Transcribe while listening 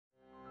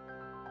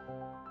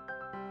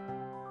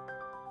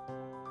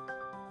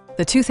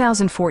the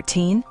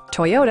 2014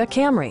 Toyota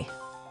Camry.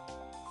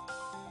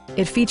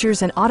 It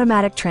features an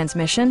automatic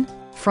transmission,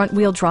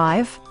 front-wheel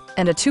drive,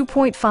 and a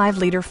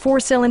 2.5-liter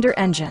four-cylinder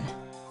engine.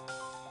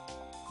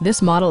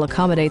 This model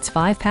accommodates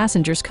 5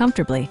 passengers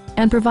comfortably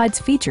and provides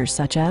features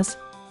such as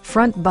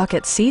front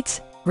bucket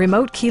seats,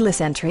 remote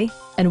keyless entry,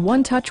 and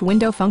one-touch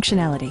window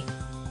functionality.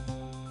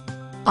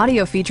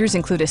 Audio features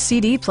include a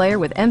CD player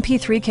with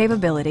MP3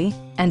 capability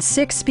and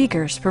 6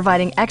 speakers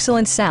providing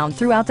excellent sound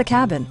throughout the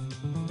cabin.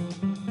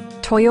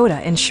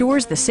 Toyota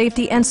ensures the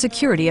safety and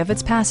security of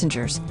its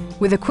passengers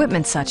with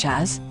equipment such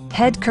as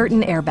head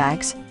curtain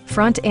airbags,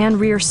 front and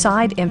rear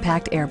side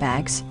impact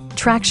airbags,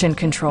 traction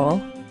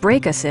control,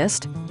 brake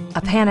assist,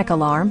 a panic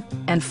alarm,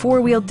 and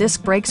 4-wheel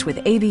disc brakes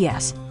with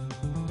ABS.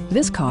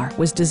 This car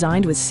was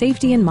designed with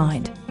safety in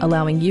mind,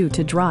 allowing you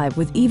to drive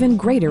with even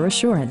greater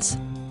assurance.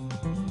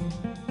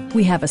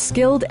 We have a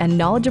skilled and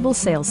knowledgeable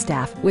sales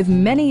staff with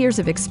many years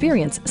of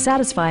experience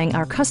satisfying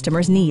our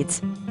customers' needs.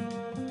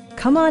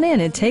 Come on in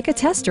and take a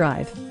test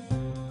drive.